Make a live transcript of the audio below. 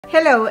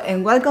Hello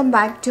and welcome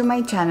back to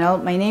my channel.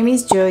 My name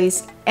is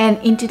Joyce, and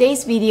in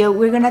today's video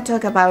we're gonna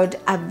talk about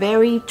a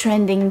very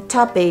trending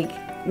topic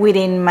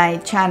within my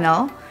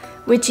channel,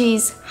 which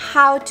is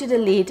how to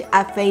delete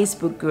a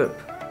Facebook group.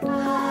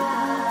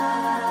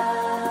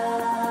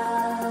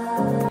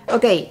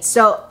 Okay,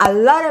 so a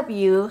lot of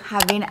you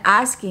have been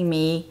asking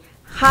me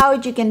how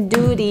you can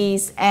do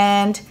this,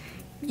 and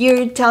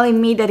you're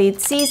telling me that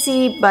it's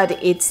easy, but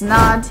it's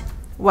not.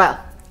 Well,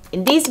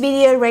 in this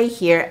video right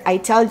here, I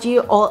tell you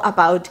all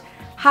about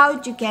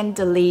how you can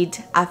delete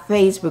a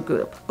Facebook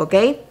group,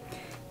 okay?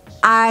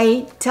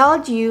 I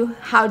told you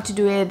how to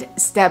do it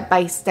step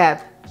by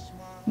step,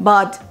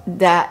 but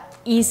the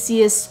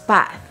easiest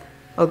path,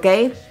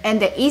 okay?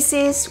 And the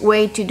easiest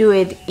way to do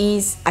it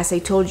is, as I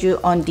told you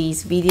on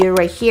this video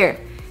right here,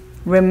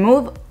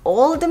 remove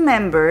all the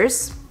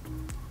members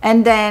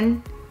and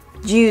then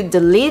you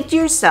delete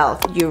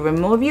yourself, you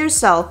remove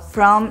yourself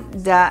from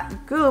the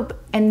group,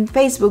 and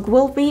Facebook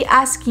will be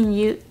asking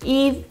you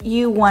if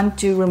you want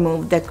to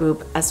remove the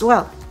group as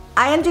well.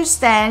 I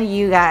understand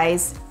you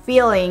guys'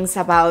 feelings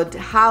about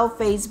how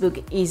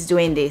Facebook is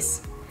doing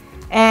this,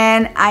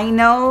 and I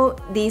know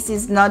this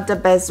is not the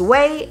best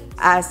way.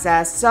 As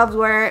a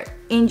software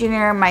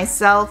engineer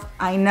myself,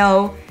 I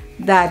know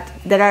that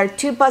there are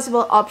two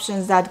possible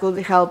options that could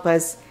help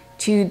us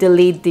to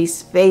delete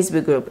this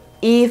Facebook group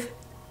if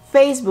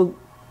Facebook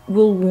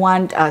will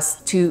want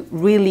us to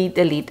really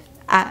delete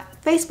a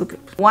Facebook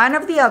group. One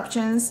of the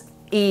options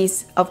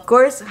is, of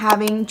course,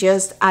 having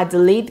just a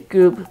delete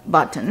group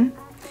button.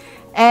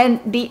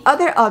 And the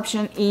other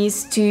option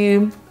is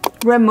to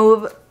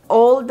remove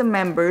all the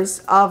members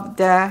of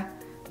the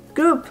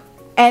group.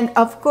 And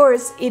of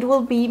course, it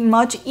will be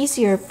much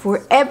easier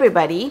for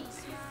everybody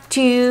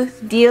to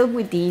deal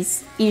with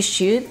this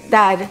issue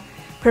that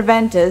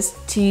prevents us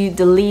to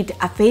delete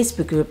a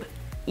Facebook group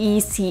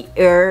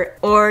easier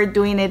or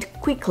doing it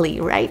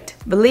quickly, right?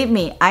 Believe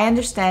me, I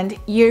understand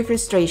your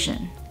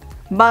frustration.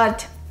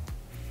 But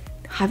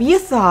have you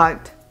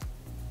thought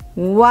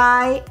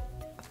why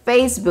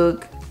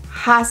Facebook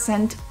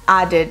hasn't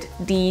added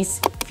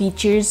these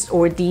features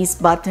or these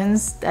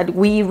buttons that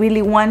we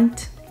really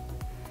want?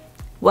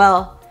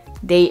 Well,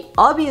 they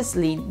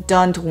obviously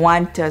don't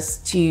want us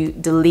to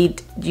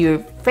delete your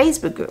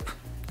Facebook group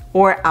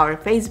or our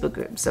Facebook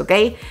groups,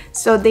 okay?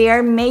 So they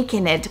are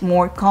making it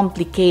more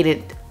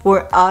complicated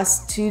for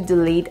us to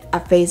delete a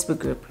Facebook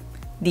group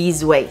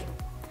this way.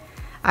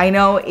 I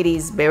know it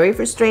is very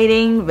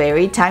frustrating,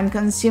 very time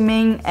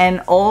consuming,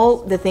 and all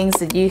the things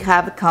that you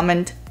have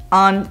commented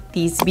on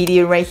this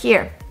video right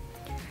here.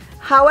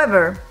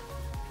 However,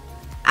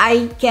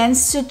 I can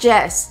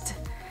suggest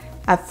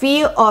a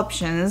few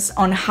options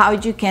on how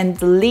you can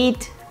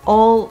delete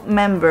all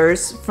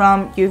members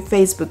from your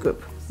Facebook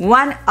group.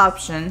 One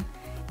option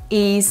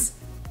is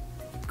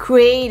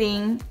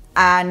creating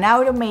an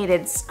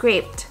automated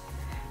script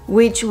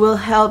which will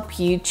help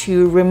you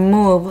to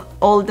remove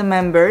all the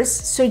members,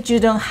 so you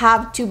don't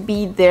have to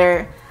be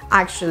there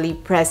actually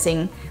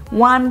pressing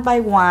one by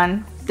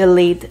one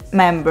delete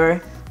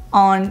member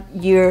on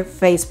your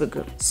Facebook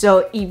group.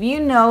 So if you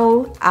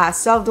know a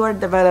software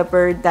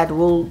developer that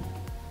will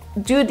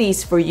do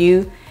this for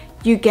you,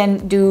 you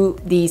can do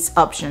this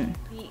option.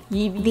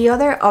 The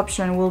other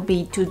option will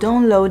be to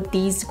download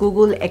this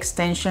Google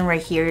extension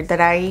right here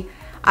that I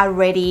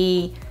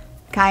already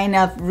kind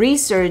of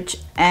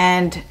researched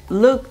and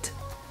looked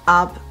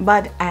up,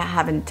 but I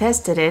haven't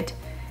tested it,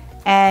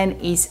 and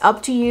it's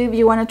up to you if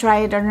you want to try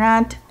it or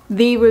not.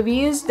 The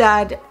reviews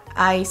that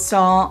I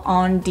saw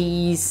on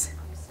this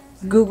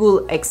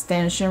Google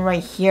extension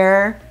right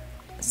here,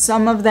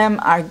 some of them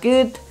are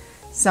good,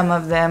 some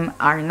of them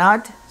are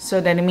not. So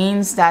that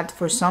means that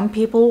for some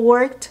people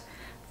worked,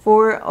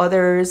 for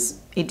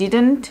others it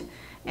didn't,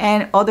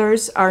 and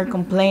others are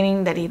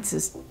complaining that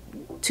it's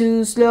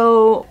too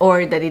slow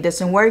or that it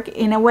doesn't work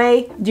in a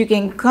way. You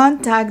can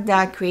contact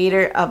the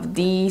creator of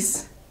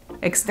this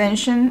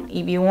extension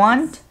if you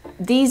want.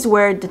 These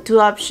were the two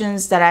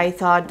options that I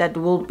thought that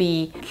will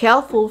be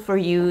helpful for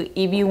you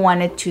if you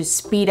wanted to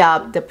speed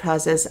up the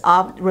process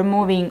of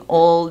removing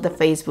all the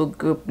Facebook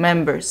group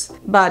members.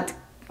 But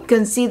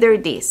consider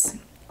this: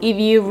 if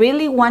you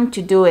really want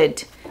to do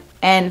it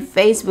and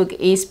Facebook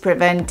is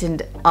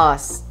preventing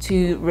us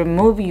to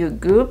remove your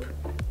group,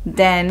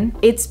 then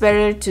it's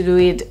better to do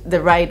it the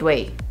right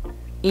way.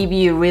 If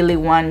you really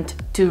want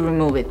to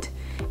remove it,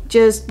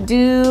 just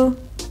do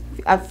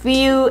a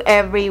few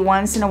every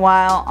once in a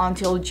while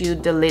until you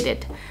delete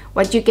it.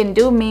 What you can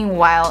do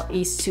meanwhile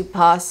is to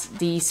pause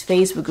this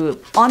Facebook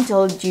group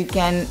until you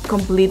can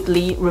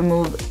completely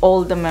remove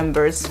all the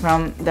members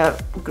from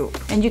the group.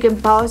 And you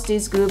can pause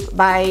this group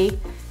by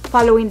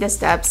following the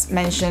steps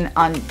mentioned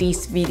on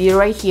this video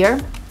right here.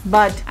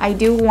 But I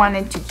do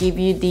wanted to give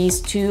you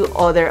these two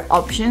other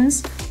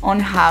options on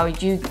how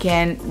you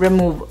can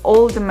remove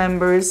all the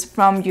members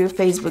from your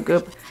Facebook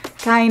group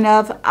kind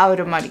of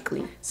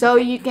automatically. So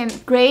you can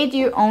create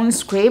your own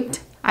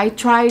script. I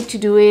tried to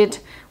do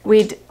it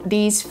with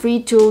this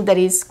free tool that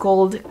is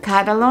called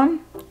Catalan.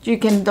 You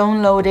can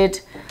download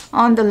it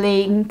on the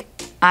link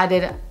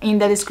added in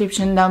the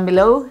description down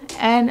below,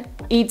 and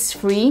it's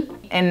free,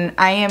 and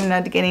I am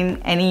not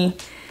getting any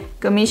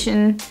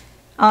commission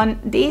on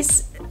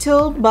this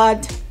tool,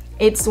 but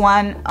it's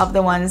one of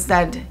the ones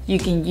that you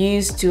can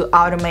use to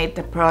automate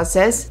the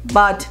process.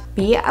 But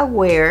be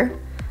aware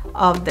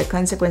of the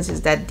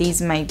consequences that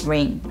this might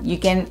bring. You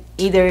can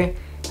either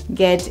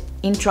get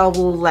in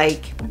trouble,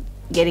 like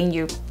getting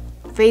your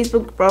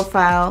Facebook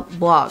profile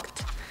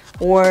blocked,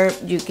 or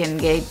you can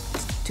get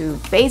to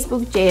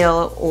Facebook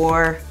jail,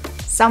 or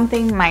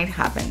something might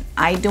happen.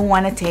 I don't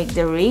want to take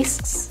the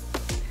risks,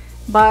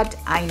 but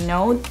I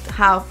know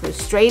how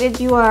frustrated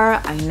you are.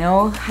 I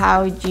know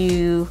how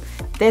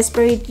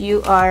desperate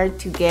you are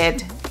to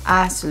get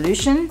a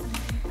solution.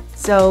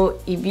 So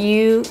if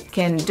you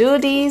can do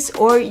this,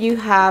 or you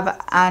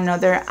have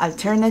another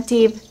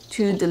alternative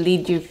to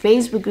delete your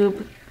Facebook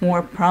group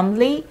more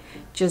promptly,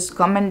 just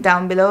comment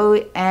down below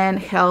and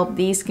help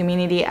this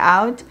community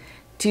out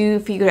to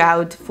figure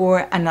out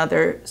for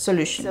another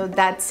solution. So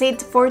that's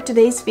it for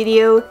today's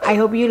video. I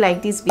hope you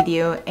liked this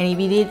video, and if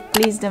you did,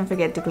 please don't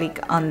forget to click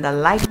on the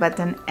like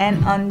button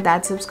and on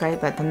that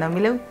subscribe button down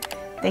below.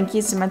 Thank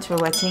you so much for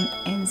watching,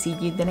 and see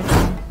you the next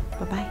time.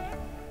 Bye bye.